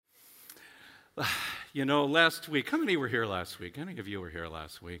You know, last week, how many were here last week? How many of you were here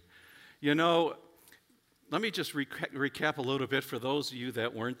last week? You know, let me just recap a little bit for those of you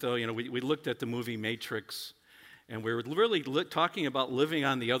that weren't, though. You know, we looked at the movie Matrix, and we were really talking about living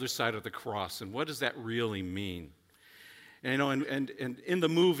on the other side of the cross, and what does that really mean? And, you know, and in the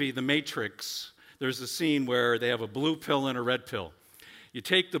movie, The Matrix, there's a scene where they have a blue pill and a red pill. You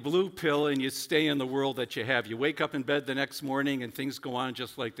take the blue pill and you stay in the world that you have. You wake up in bed the next morning and things go on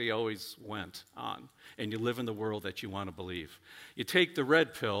just like they always went on. And you live in the world that you want to believe. You take the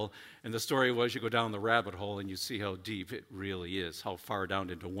red pill, and the story was you go down the rabbit hole and you see how deep it really is, how far down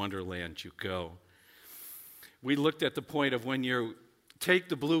into Wonderland you go. We looked at the point of when you take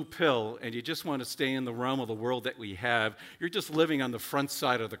the blue pill and you just want to stay in the realm of the world that we have, you're just living on the front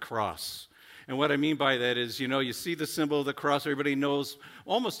side of the cross. And what I mean by that is, you know, you see the symbol of the cross. Everybody knows,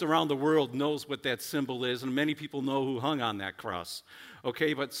 almost around the world knows what that symbol is, and many people know who hung on that cross.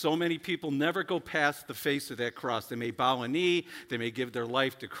 Okay, but so many people never go past the face of that cross. They may bow a knee, they may give their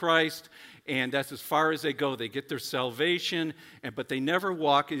life to Christ, and that's as far as they go. They get their salvation, but they never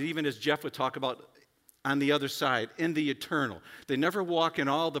walk, even as Jeff would talk about, on the other side, in the eternal. They never walk in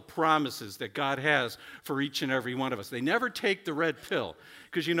all the promises that God has for each and every one of us. They never take the red pill.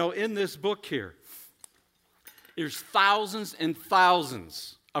 Because, you know, in this book here, there's thousands and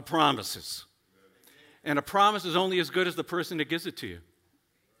thousands of promises. And a promise is only as good as the person that gives it to you.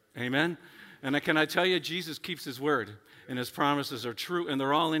 Amen? And can I tell you, Jesus keeps his word, and his promises are true, and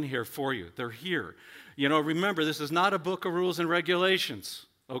they're all in here for you. They're here. You know, remember, this is not a book of rules and regulations.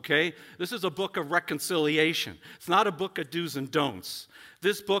 Okay? This is a book of reconciliation. It's not a book of do's and don'ts.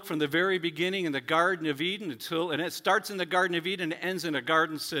 This book, from the very beginning in the Garden of Eden and it starts in the Garden of Eden and ends in a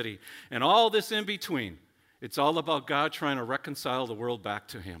garden city. And all this in between, it's all about God trying to reconcile the world back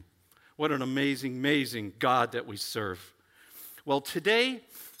to him. What an amazing, amazing God that we serve. Well, today,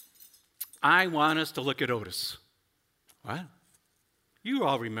 I want us to look at Otis. What? You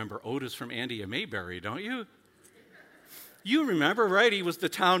all remember Otis from Andy and Mayberry, don't you? You remember, right? He was the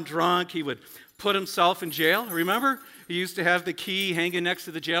town drunk. He would put himself in jail. Remember? He used to have the key hanging next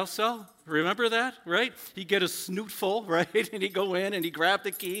to the jail cell. Remember that, right? He'd get a snoot full, right? And he'd go in and he'd grab the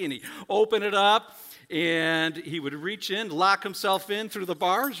key and he'd open it up and he would reach in, lock himself in through the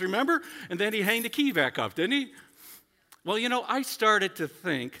bars, remember? And then he'd hang the key back up, didn't he? Well, you know, I started to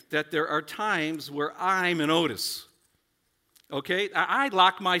think that there are times where I'm an Otis. Okay? I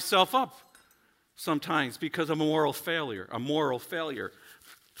lock myself up sometimes because I'm a moral failure.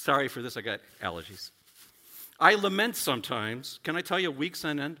 Sorry for this, I got allergies. I lament sometimes. Can I tell you, weeks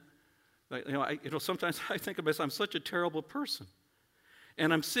on end? Sometimes I think of myself, I'm such a terrible person.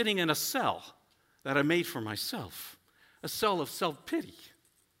 And I'm sitting in a cell that I made for myself, a cell of self-pity.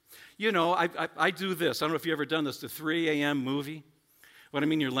 You know, I do this. I don't know if you've ever done this, the 3 a.m. movie. What I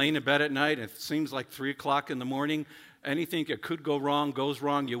mean, you're laying in bed at night, and it seems like 3 o'clock in the morning. Anything that could go wrong goes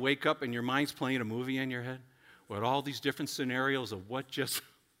wrong. You wake up, and your mind's playing a movie in your head with all these different scenarios of what just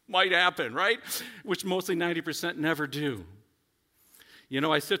might happen, right? Which mostly 90% never do. You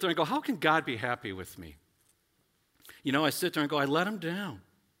know, I sit there and go, how can God be happy with me? You know, I sit there and go, I let him down.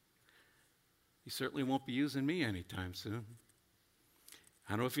 He certainly won't be using me anytime soon.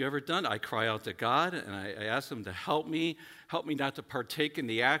 I don't know if you've ever done it. I cry out to God, and I ask him to help me not to partake in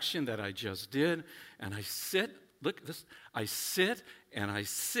the action that I just did. And I sit, look at this, I sit and I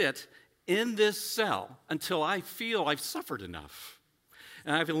sit in this cell until I feel I've suffered enough.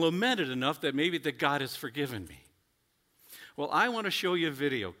 And I've lamented enough that maybe that God has forgiven me. Well, I want to show you a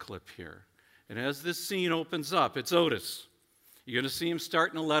video clip here. And as this scene opens up, it's Otis. You're going to see him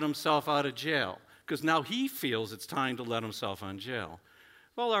starting to let himself out of jail because now he feels it's time to let himself out of jail.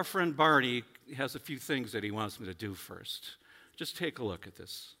 Well, our friend Barney has a few things that he wants me to do first. Just take a look at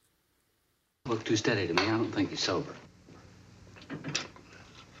this. Look too steady to me. I don't think he's sober.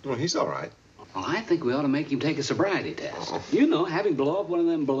 Well, he's all right. Well, I think we ought to make him take a sobriety test. You know, have him blow up one of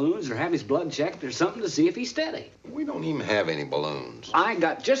them balloons or have his blood checked or something to see if he's steady. We don't even have any balloons. I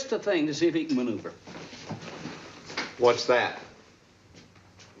got just the thing to see if he can maneuver. What's that?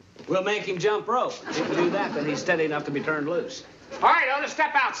 We'll make him jump rope. If we do that, then he's steady enough to be turned loose. All right, Otis,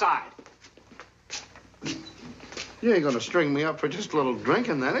 step outside. You ain't gonna string me up for just a little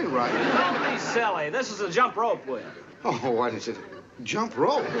drinking, that ain't right. Don't be silly. This is a jump rope wheel. Oh, what is it? Jump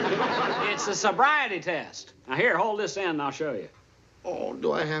rope? It's a sobriety test. Now, here, hold this end and I'll show you. Oh,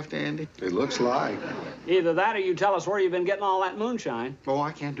 do I have to, Andy? It looks like. Either that or you tell us where you've been getting all that moonshine. Oh,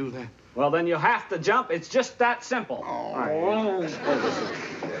 I can't do that. Well, then you'll have to jump. It's just that simple. Oh. All right.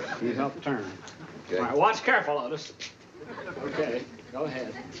 You help turn. Okay. All right, watch careful, Otis. Okay, go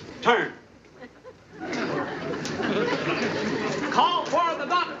ahead. Turn. Call for the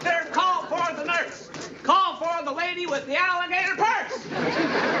doctor. Call for the nurse. with the alligator purse.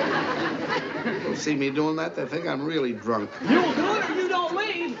 People see me doing that, they think I'm really drunk. You'll do it or you don't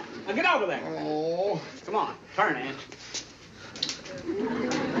leave. Now get over there. Oh. Come on, turn, Aunt.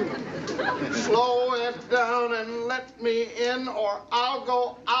 Slow it down and let me in, or I'll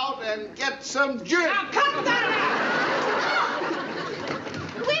go out and get some gin. Now cut that out!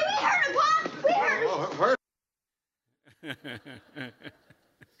 We heard it, Pop. We heard it.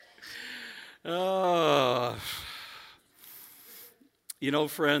 Oh. You know,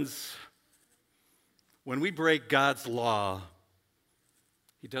 friends, when we break God's law,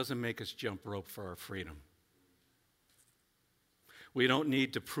 He doesn't make us jump rope for our freedom. We don't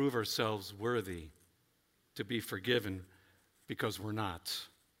need to prove ourselves worthy to be forgiven because we're not.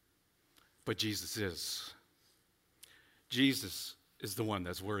 But Jesus is. Jesus is the one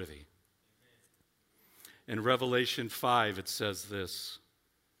that's worthy. In Revelation 5, it says this.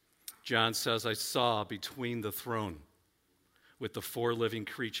 John says, I saw between the throne with the 4 living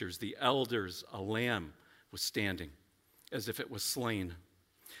creatures, the elders, a lamb was standing as if it was slain,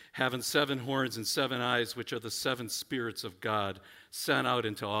 having 7 horns and 7 eyes, which are the 7 spirits of God sent out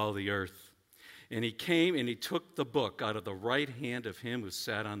into all the earth. And he came and he took the book out of the right hand of him who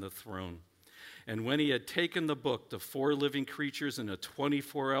sat on the throne. And when he had taken the book, the 4 living creatures and the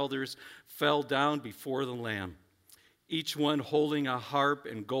 24 elders fell down before the Lamb, each one holding a harp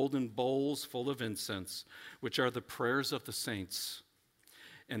and golden bowls full of incense, which are the prayers of the saints.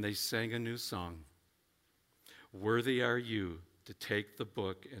 And they sang a new song. Worthy are you to take the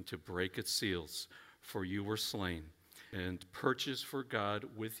book and to break its seals, for you were slain and purchased for God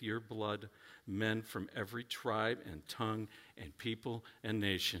with your blood men from every tribe and tongue and people and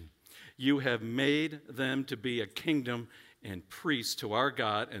nation. You have made them to be a kingdom and priests to our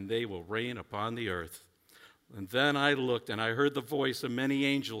God, and they will reign upon the earth. And then I looked, and I heard the voice of many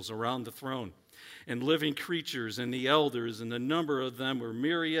angels around the throne, and living creatures, and the elders, and the number of them were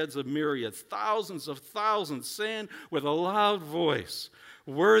myriads of myriads, thousands of thousands, saying with a loud voice,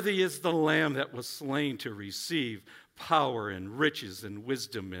 Worthy is the Lamb that was slain to receive power and riches and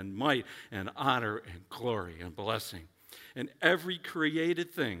wisdom and might and honor and glory and blessing. And every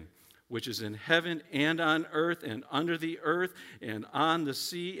created thing which is in heaven and on earth and under the earth and on the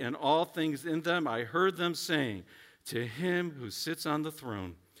sea and all things in them, I heard them saying, To him who sits on the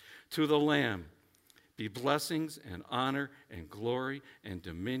throne, to the Lamb, be blessings and honor and glory and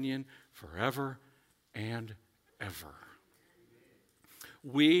dominion forever and ever.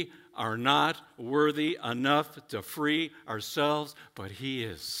 We are not worthy enough to free ourselves, but he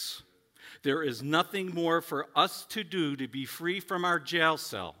is. There is nothing more for us to do to be free from our jail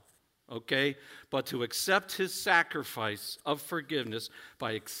cell, okay, but to accept his sacrifice of forgiveness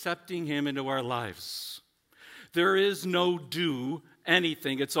by accepting him into our lives. There is no do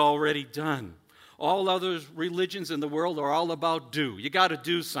anything, it's already done. All other religions in the world are all about do. You got to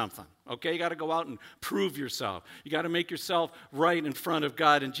do something, okay? You got to go out and prove yourself. You got to make yourself right in front of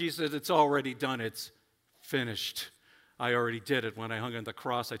God. And Jesus said, it's already done. It's finished. I already did it. When I hung on the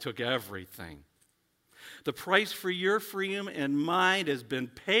cross, I took everything. The price for your freedom and mine has been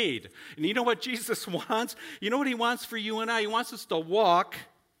paid. And you know what Jesus wants? You know what he wants for you and I? He wants us to walk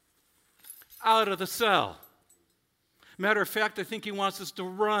out of the cell. Matter of fact, I think he wants us to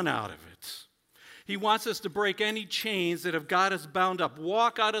run out of it. He wants us to break any chains that have got us bound up.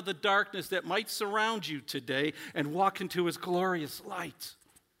 Walk out of the darkness that might surround you today and walk into his glorious light.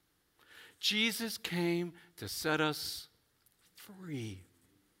 Jesus came to set us free.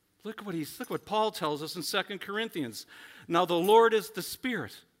 Look what Paul tells us in 2 Corinthians. Now the Lord is the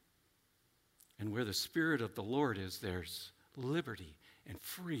Spirit. And where the Spirit of the Lord is, there's liberty and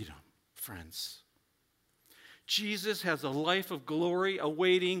freedom, friends. Jesus has a life of glory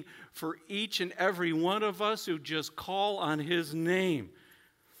awaiting for each and every one of us who just call on his name.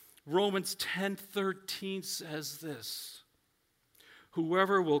 Romans 10:13 says this,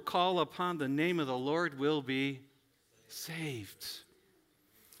 whoever will call upon the name of the Lord will be saved.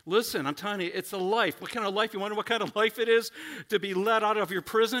 Listen, I'm telling you, it's a life. What kind of life? You wonder what kind of life it is to be let out of your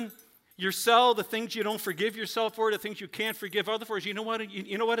prison? Your cell, the things you don't forgive yourself for, the things you can't forgive others for. You know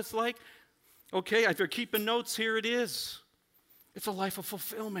what it's like? Okay, if you're keeping notes, here it is. It's a life of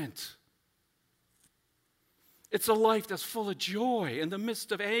fulfillment. It's a life that's full of joy in the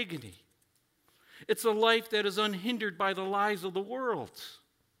midst of agony. It's a life that is unhindered by the lies of the world.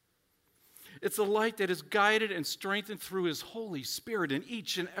 It's a life that is guided and strengthened through his Holy Spirit in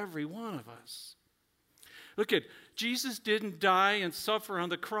each and every one of us. Look at, Jesus didn't die and suffer on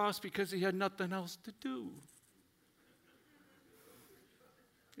the cross because he had nothing else to do.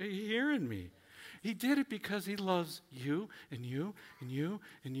 Are you hearing me? He did it because he loves you and you and you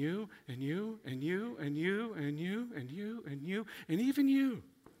and you and you and you and you and you and you and you and even you.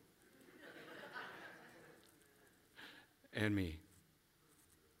 And me.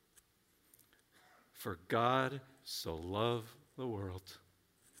 For God so loved the world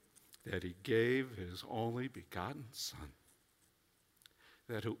that he gave his only begotten Son,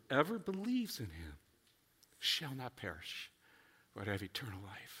 that whoever believes in him shall not perish, but have eternal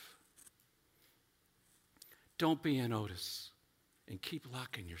life. Don't be an Otis and keep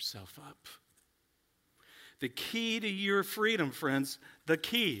locking yourself up. The key to your freedom, friends, the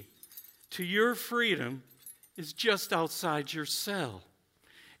key to your freedom is just outside your cell.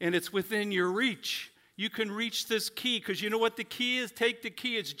 And it's within your reach. You can reach this key because you know what the key is? Take the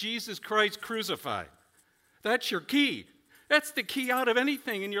key. It's Jesus Christ crucified. That's your key. That's the key out of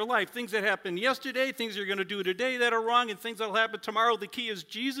anything in your life. Things that happened yesterday, things you're going to do today that are wrong, and things that will happen tomorrow. The key is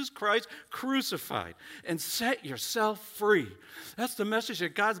Jesus Christ crucified. And set yourself free. That's the message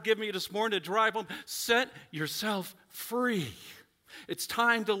that God's given me this morning to drive home. Set yourself free. It's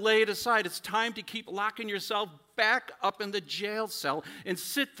time to lay it aside. It's time to keep locking yourself back up in the jail cell and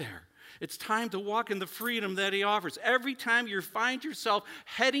sit there. It's time to walk in the freedom that he offers. Every time you find yourself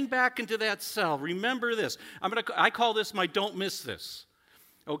heading back into that cell, remember this. I call this my don't miss this.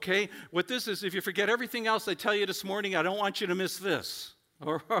 Okay? What this is, if you forget everything else I tell you this morning, I don't want you to miss this.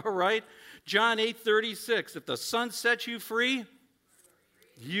 All right? John 8:36, if the Son sets you free,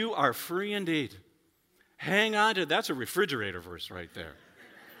 you are free indeed. Hang on to that's a refrigerator verse right there.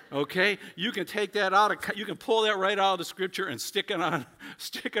 Okay, you can take that out. You can pull that right out of the scripture and stick it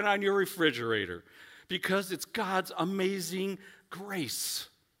on your refrigerator, because it's God's amazing grace.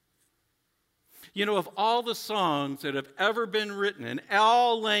 You know, of all the songs that have ever been written in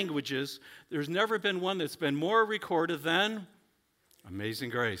all languages, there's never been one that's been more recorded than Amazing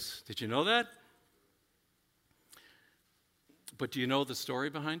Grace. Did you know that? But do you know the story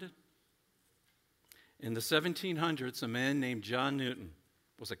behind it? In the 1700s, a man named John Newton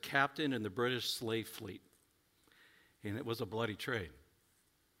was a captain in the British slave fleet, and it was a bloody trade.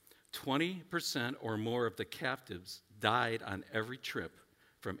 20% or more of the captives died on every trip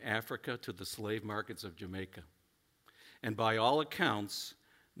from Africa to the slave markets of Jamaica. And by all accounts,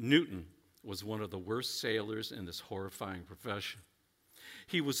 Newton was one of the worst sailors in this horrifying profession.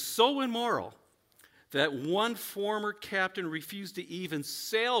 He was so immoral that one former captain refused to even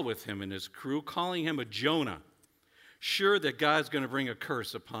sail with him and his crew, calling him a Jonah, sure that God's going to bring a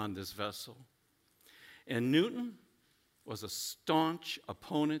curse upon this vessel. And Newton was a staunch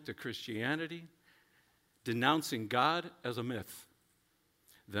opponent to Christianity, denouncing God as a myth.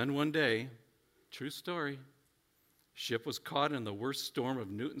 Then one day, true story, ship was caught in the worst storm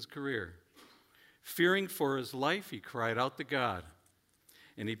of Newton's career. Fearing for his life, he cried out to God,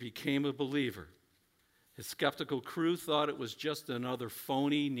 and he became a believer. His skeptical crew thought it was just another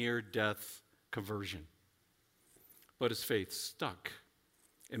phony near-death conversion. But his faith stuck.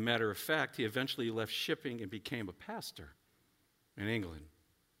 As a matter of fact, he eventually left shipping and became a pastor in England.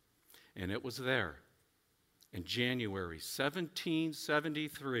 And it was there, in January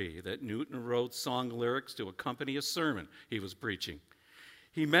 1773, that Newton wrote song lyrics to accompany a sermon he was preaching.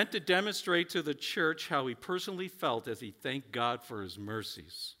 He meant to demonstrate to the church how he personally felt as he thanked God for his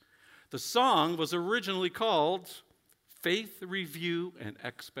mercies. The song was originally called Faith, Review, and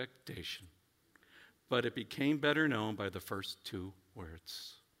Expectation, but it became better known by the first two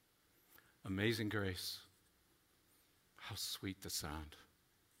words. Amazing grace. How sweet the sound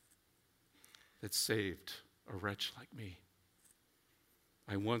that saved a wretch like me.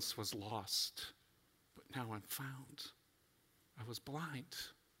 I once was lost, but now I'm found. I was blind,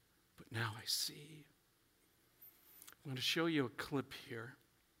 but now I see. I'm going to show you a clip here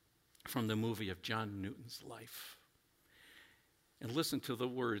from the movie of John Newton's life. And listen to the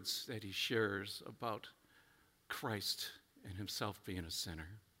words that he shares about Christ and himself being a sinner.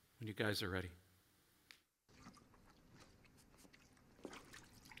 When you guys are ready.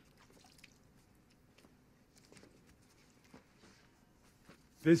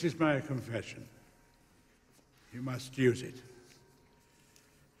 This is my confession. You must use it.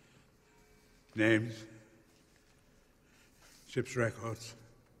 Names, ship's records,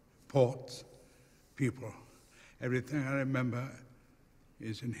 ports, people. Everything I remember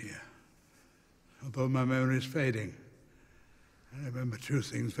is in here. Although my memory is fading, I remember two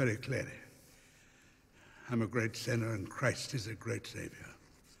things very clearly. I'm a great sinner and Christ is a great Savior.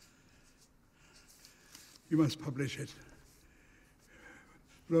 You must publish it.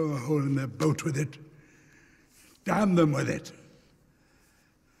 Blow a hole in their boat with it. Damn them with it.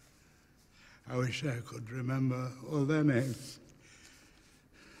 I wish I could remember all their names.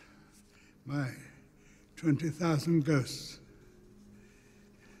 My 20,000 ghosts.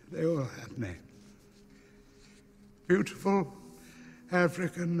 They all had names. Beautiful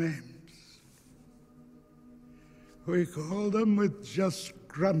African names. We called them with just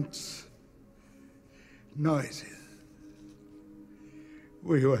grunts, noises.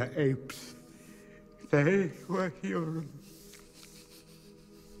 We were apes. They were human.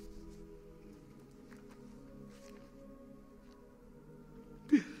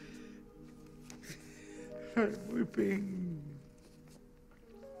 I'm weeping.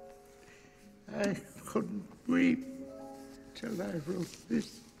 I couldn't weep till I wrote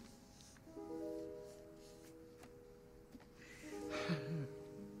this.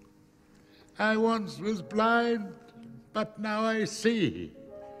 I once was blind, but now I see.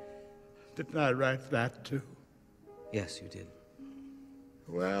 Didn't I write that too? Yes, you did.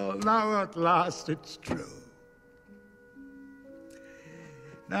 Well, now at last it's true.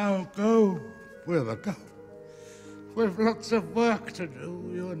 Now go, Willa, go. We've lots of work to do,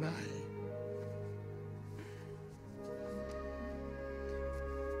 you and I.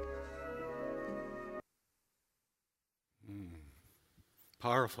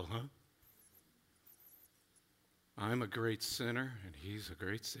 Powerful, huh? I'm a great sinner, and he's a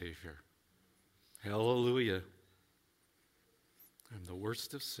great Savior. Hallelujah. I'm the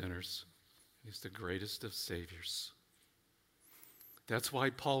worst of sinners. He's the greatest of Saviors. That's why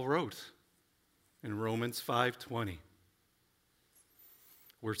Paul wrote in Romans 5:20,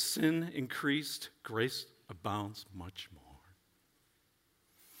 where sin increased, grace abounds much more.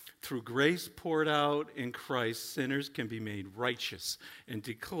 Through grace poured out in Christ, sinners can be made righteous and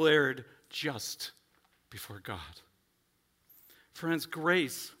declared just before God. Friends,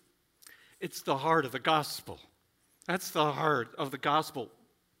 grace, it's the heart of the gospel. That's the heart of the gospel.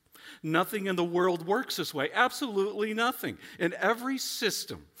 Nothing in the world works this way. Absolutely nothing. In every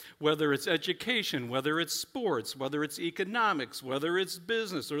system, whether it's education, whether it's sports, whether it's economics, whether it's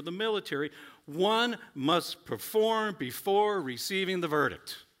business or the military, one must perform before receiving the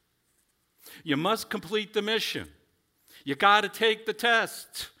verdict. You must complete the mission. You got to take the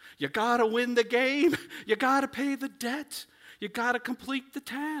test. You got to win the game. You got to pay the debt. You got to complete the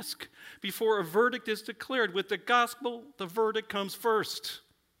task before a verdict is declared. With the gospel, the verdict comes first.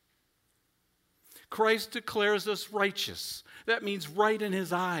 Christ declares us righteous. That means right in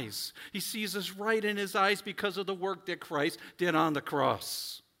his eyes. He sees us right in his eyes because of the work that Christ did on the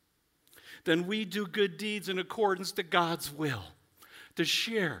cross. Then we do good deeds in accordance to God's will, to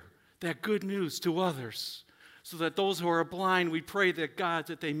share that good news to others, so that those who are blind, we pray that God,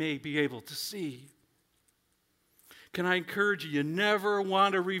 that they may be able to see. Can I encourage you, you never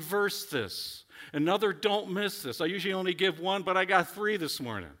want to reverse this. Another, don't miss this. I usually only give one, but I got 3 this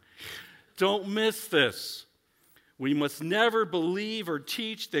morning. Don't miss this. We must never believe or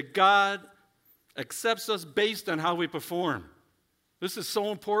teach that God accepts us based on how we perform. This is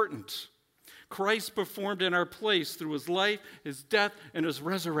so important. Christ performed in our place through his life, his death, and his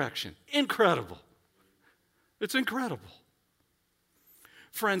resurrection. Incredible. It's incredible.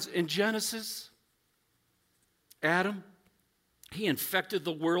 Friends, in Genesis, Adam, he infected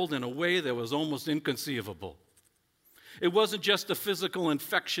the world in a way that was almost inconceivable. It wasn't just a physical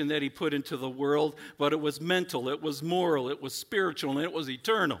infection that he put into the world, but it was mental, it was moral, it was spiritual, and it was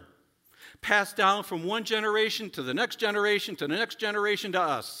eternal. Passed down from one generation to the next generation to the next generation to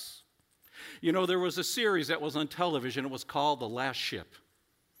us. You know, there was a series that was on television. It was called The Last Ship.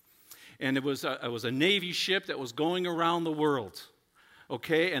 And it was a Navy ship that was going around the world.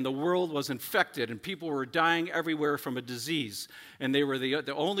 Okay, and the world was infected, and people were dying everywhere from a disease. And they were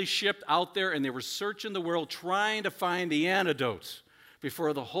the only ship out there, and they were searching the world trying to find the antidote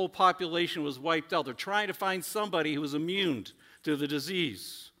before the whole population was wiped out. They're trying to find somebody who was immune to the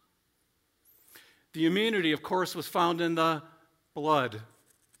disease. The immunity, of course, was found in the blood.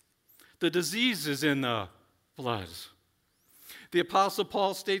 The disease is in the blood. The Apostle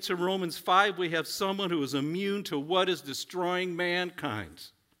Paul states in Romans 5, we have someone who is immune to what is destroying mankind.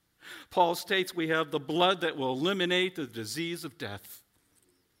 Paul states we have the blood that will eliminate the disease of death.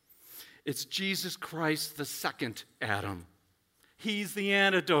 It's Jesus Christ, the second Adam. He's the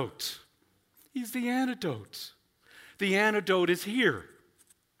antidote. He's the antidote. The antidote is here.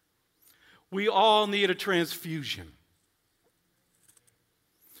 We all need a transfusion.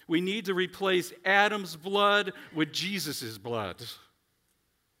 We need to replace Adam's blood with Jesus' blood.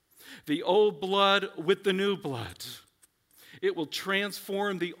 The old blood with the new blood. It will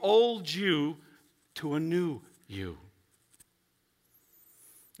transform the old you to a new you.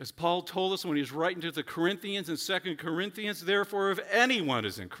 As Paul told us when he was writing to the Corinthians in 2 Corinthians, therefore, if anyone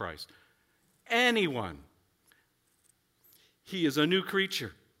is in Christ, anyone, he is a new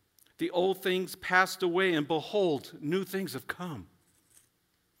creature. The old things passed away, and behold, new things have come.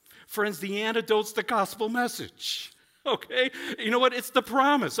 Friends, the antidote's the gospel message. Okay? You know what? It's the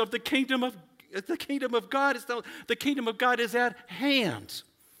promise of the kingdom of God. The kingdom of God is at hand.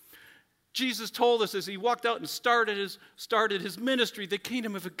 Jesus told us as he walked out and started his ministry, the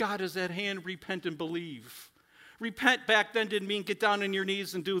kingdom of God is at hand. Repent and believe. Repent back then didn't mean get down on your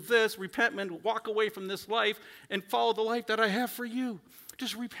knees and do this. Repent meant walk away from this life and follow the life that I have for you.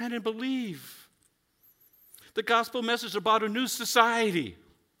 Just repent and believe. The gospel message is about a new society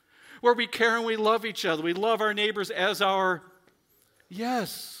where we care and we love each other. We love our neighbors as our,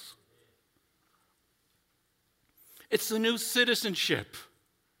 yes. It's the new citizenship.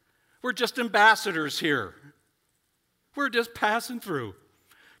 We're just ambassadors here. We're just passing through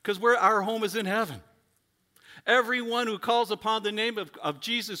because our home is in heaven. Everyone who calls upon the name of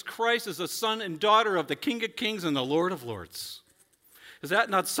Jesus Christ is a son and daughter of the King of Kings and the Lord of Lords. Is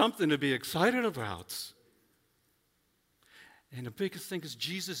that not something to be excited about? And the biggest thing is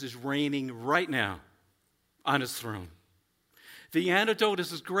Jesus is reigning right now on his throne. The antidote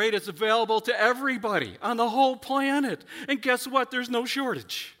is as great as available to everybody on the whole planet. And guess what? There's no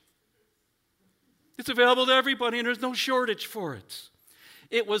shortage. It's available to everybody, and there's no shortage for it.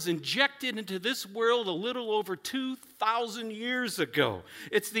 It was injected into this world a little over 2,000 years ago.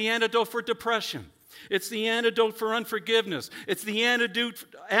 It's the antidote for depression. It's the antidote for unforgiveness. It's the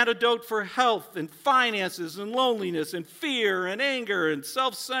antidote for health and finances and loneliness and fear and anger and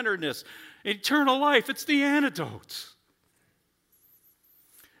self-centeredness. Eternal life, it's the antidote.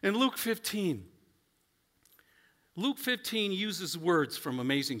 In Luke 15 uses words from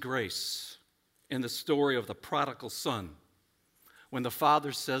Amazing Grace in the story of the prodigal son when the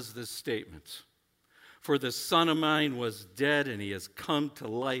father says this statement, "For this son of mine was dead and he has come to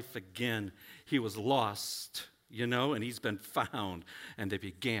life again. He was lost, and he's been found." And they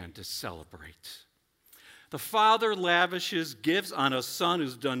began to celebrate. The father lavishes gifts on a son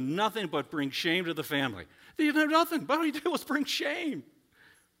who's done nothing but bring shame to the family. He did nothing, but all he did was bring shame.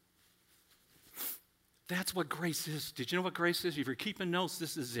 That's what grace is. Did you know what grace is? If you're keeping notes,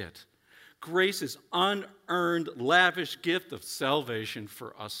 this is it. Grace is unearned, lavish gift of salvation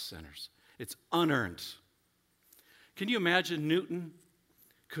for us sinners. It's unearned. Can you imagine Newton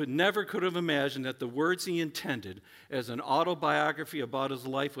never could have imagined that the words he intended as an autobiography about his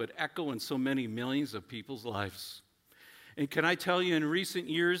life would echo in so many millions of people's lives? And can I tell you, in recent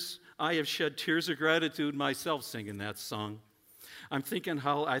years, I have shed tears of gratitude myself singing that song. I'm thinking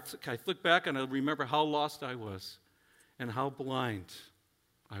how I look back and I remember how lost I was and how blind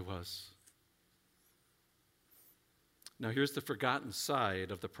I was. Now here's the forgotten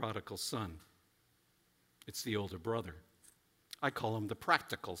side of the prodigal son. It's the older brother. I call him the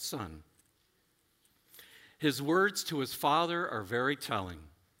practical son. His words to his father are very telling.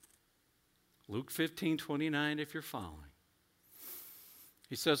 Luke 15:29, if you're following.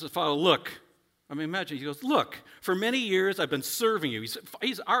 He says to his father, imagine, he goes, "Look, for many years I've been serving you."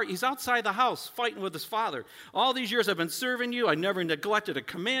 He's outside the house fighting with his father. "All these years I've been serving you. I never neglected a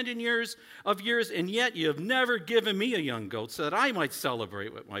command in yours, and yet you have never given me a young goat so that I might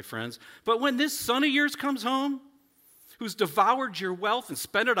celebrate with my friends. But when this son of yours comes home, who's devoured your wealth and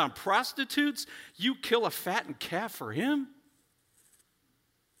spent it on prostitutes, you kill a fattened calf for him?"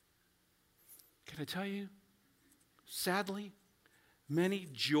 Can I tell you, sadly, many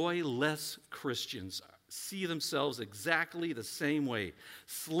joyless Christians see themselves exactly the same way,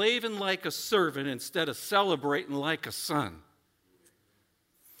 slaving like a servant instead of celebrating like a son.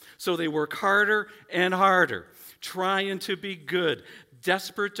 So they work harder and harder, trying to be good,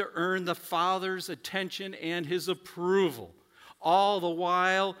 desperate to earn the Father's attention and his approval, all the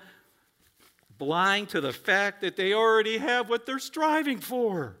while blind to the fact that they already have what they're striving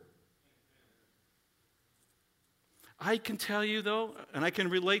for. I can tell you, though, and I can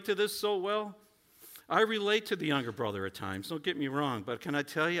relate to this so well, I relate to the younger brother at times, don't get me wrong, but can I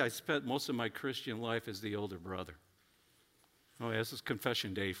tell you, I spent most of my Christian life as the older brother. Oh, yeah, this is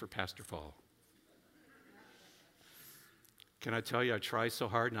confession day for Pastor Paul. Can I tell you, I try so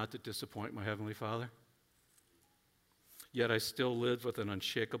hard not to disappoint my Heavenly Father? Yet I still lived with an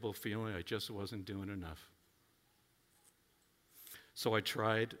unshakable feeling I just wasn't doing enough. So I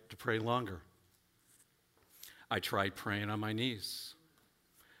tried to pray longer. I tried praying on my knees.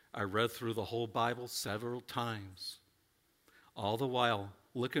 I read through the whole Bible several times, all the while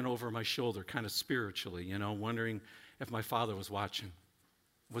looking over my shoulder, kind of spiritually, wondering if my Father was watching.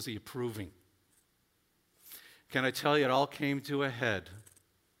 Was he approving? Can I tell you, it all came to a head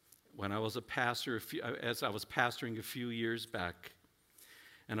when I was a pastor, as I was pastoring a few years back,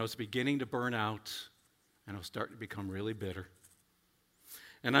 and I was beginning to burn out, and I was starting to become really bitter.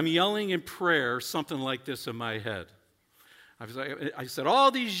 And I'm yelling in prayer something like this in my head. I said,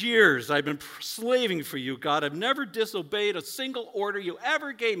 all these years I've been slaving for you, God. I've never disobeyed a single order you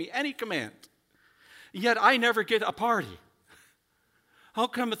ever gave me, any command. Yet I never get a party. How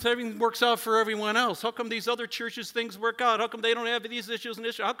come everything works out for everyone else? How come these other churches, things work out? How come they don't have these issues and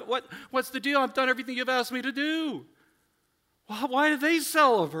issues? What's the deal? I've done everything you've asked me to do. Well, why are they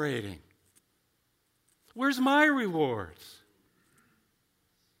celebrating? Where's my rewards?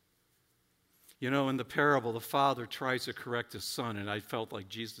 You know, in the parable, the father tries to correct his son, and I felt like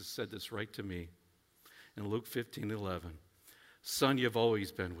Jesus said this right to me in Luke 15:11. Son, you've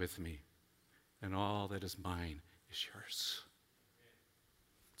always been with me, and all that is mine is yours.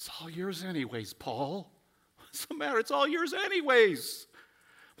 It's all yours anyways, Paul. What's the matter? It's all yours anyways.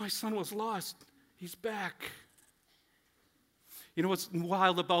 My son was lost. He's back. You know what's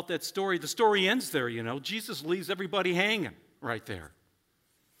wild about that story? The story ends there, you know. Jesus leaves everybody hanging right there.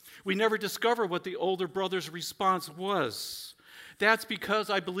 We never discover what the older brother's response was. That's because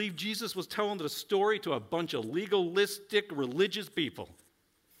I believe Jesus was telling the story to a bunch of legalistic, religious people,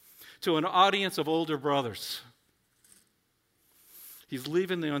 to an audience of older brothers. He's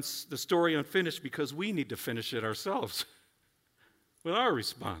leaving the story unfinished because we need to finish it ourselves with our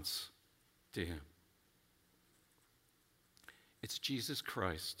response to him. It's Jesus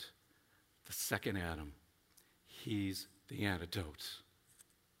Christ, the second Adam. He's the antidote.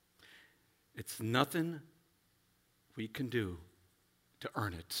 It's nothing we can do to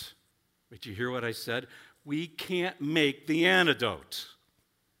earn it. Did you hear what I said? We can't make the antidote.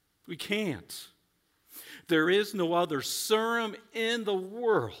 We can't. There is no other serum in the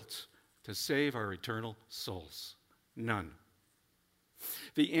world to save our eternal souls. None.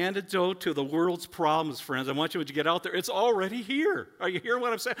 The antidote to the world's problems, friends, I want you to get out there. It's already here. Are you hearing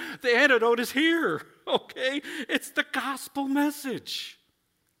what I'm saying? The antidote is here, okay? It's the gospel message.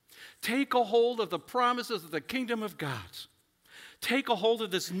 Take a hold of the promises of the kingdom of God. Take a hold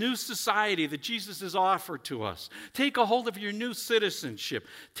of this new society that Jesus has offered to us. Take a hold of your new citizenship.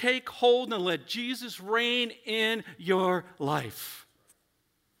 Take hold and let Jesus reign in your life.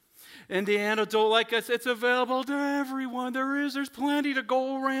 And the antidote, like I said, it's available to everyone. There's plenty to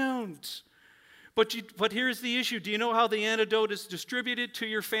go around. But here's the issue. Do you know how the antidote is distributed to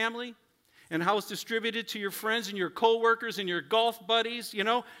your family? And how it's distributed to your friends and your coworkers and your golf buddies? You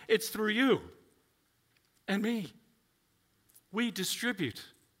know, it's through you and me. We distribute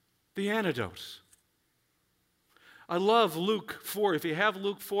the antidote. I love Luke 4. If you have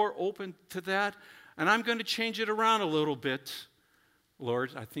Luke 4 open to that, and I'm going to change it around a little bit,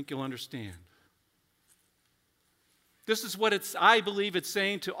 Lord, I think you'll understand. This is what I believe it's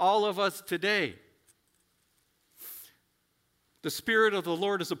saying to all of us today. The Spirit of the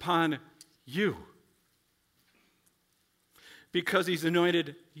Lord is upon you, because he's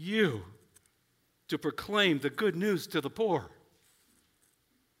anointed you to proclaim the good news to the poor.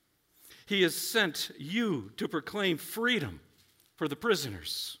 He has sent you to proclaim freedom for the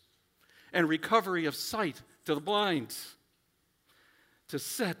prisoners and recovery of sight to the blind, to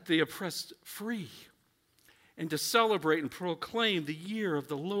set the oppressed free, and to celebrate and proclaim the year of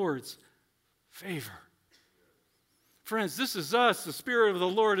the Lord's favor. Friends, this is us. The Spirit of the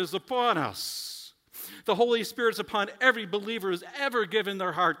Lord is upon us. The Holy Spirit is upon every believer who's ever given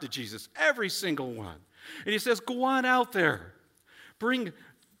their heart to Jesus, every single one. And he says, go on out there. Bring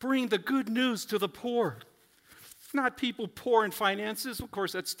the good news to the poor. Not people poor in finances. Of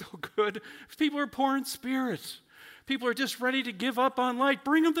course, that's still good. People are poor in spirit. People are just ready to give up on life.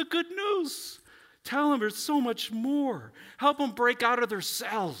 Bring them the good news. Tell them there's so much more. Help them break out of their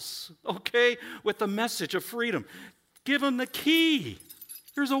cells, okay, with the message of freedom. Give them the key.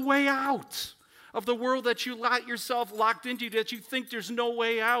 There's a way out of the world that you got yourself locked into, that you think there's no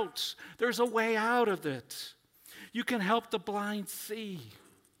way out. There's a way out of it. You can help the blind see.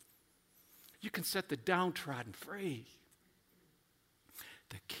 You can set the downtrodden free.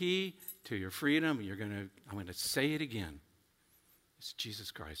 The key to your freedom, I'm going to say it again, is Jesus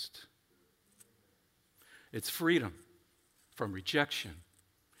Christ. It's freedom from rejection.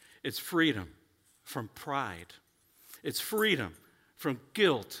 It's freedom from pride. It's freedom from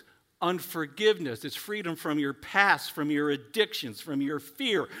guilt, unforgiveness. It's freedom from your past, from your addictions, from your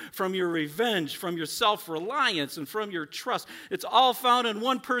fear, from your revenge, from your self-reliance, and from your trust. It's all found in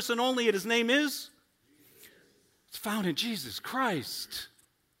one person only, and his name is? It's found in Jesus Christ.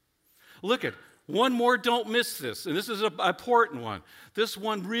 Look at one more, don't miss this, and this is an important one. This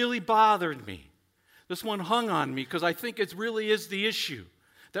one really bothered me. This one hung on me because I think it really is the issue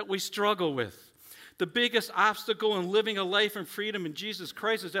that we struggle with. The biggest obstacle in living a life in freedom in Jesus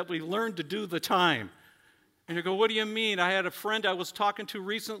Christ is that we learn to do the time And you go, what do you mean? I had a friend I was talking to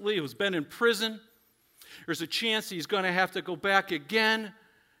recently who's been in prison. There's a chance he's going to have to go back again.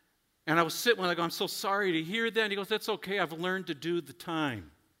 And I was sitting there, I go, I'm so sorry to hear that. And he goes, that's okay. I've learned to do the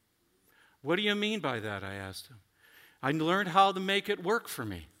time. What do you mean by that? I asked him. I learned how to make it work for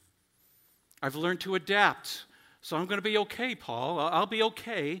me. I've learned to adapt. So I'm going to be okay, Paul. I'll be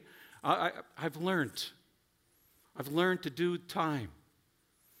okay. I've learned to do time.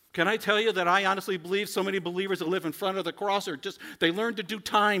 Can I tell you that I honestly believe so many believers that live in front of the cross they learn to do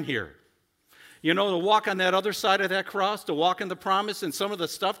time here. You know, to walk on that other side of that cross, to walk in the promise and some of the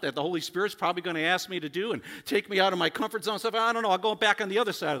stuff that the Holy Spirit's probably going to ask me to do and take me out of my comfort zone stuff. I don't know, I'll go back on the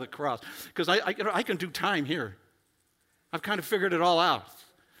other side of the cross because I can do time here. I've kind of figured it all out.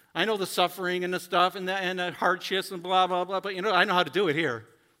 I know the suffering and the stuff and the hardships and blah, blah, blah, but I know how to do it here.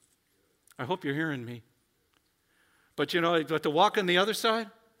 I hope you're hearing me. But to walk on the other side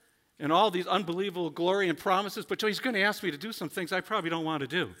and all these unbelievable glory and promises, but he's going to ask me to do some things I probably don't want to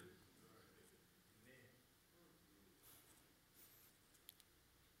do.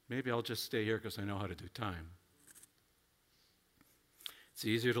 Maybe I'll just stay here because I know how to do time. It's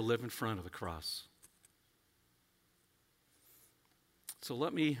easier to live in front of the cross. So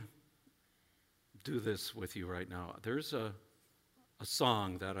let me do this with you right now. There's a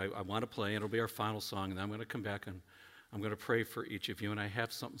song that I want to play, and it'll be our final song, and then I'm going to come back and I'm going to pray for each of you, and I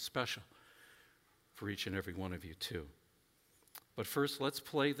have something special for each and every one of you too. But first, let's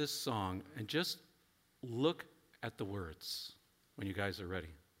play this song and just look at the words when you guys are ready.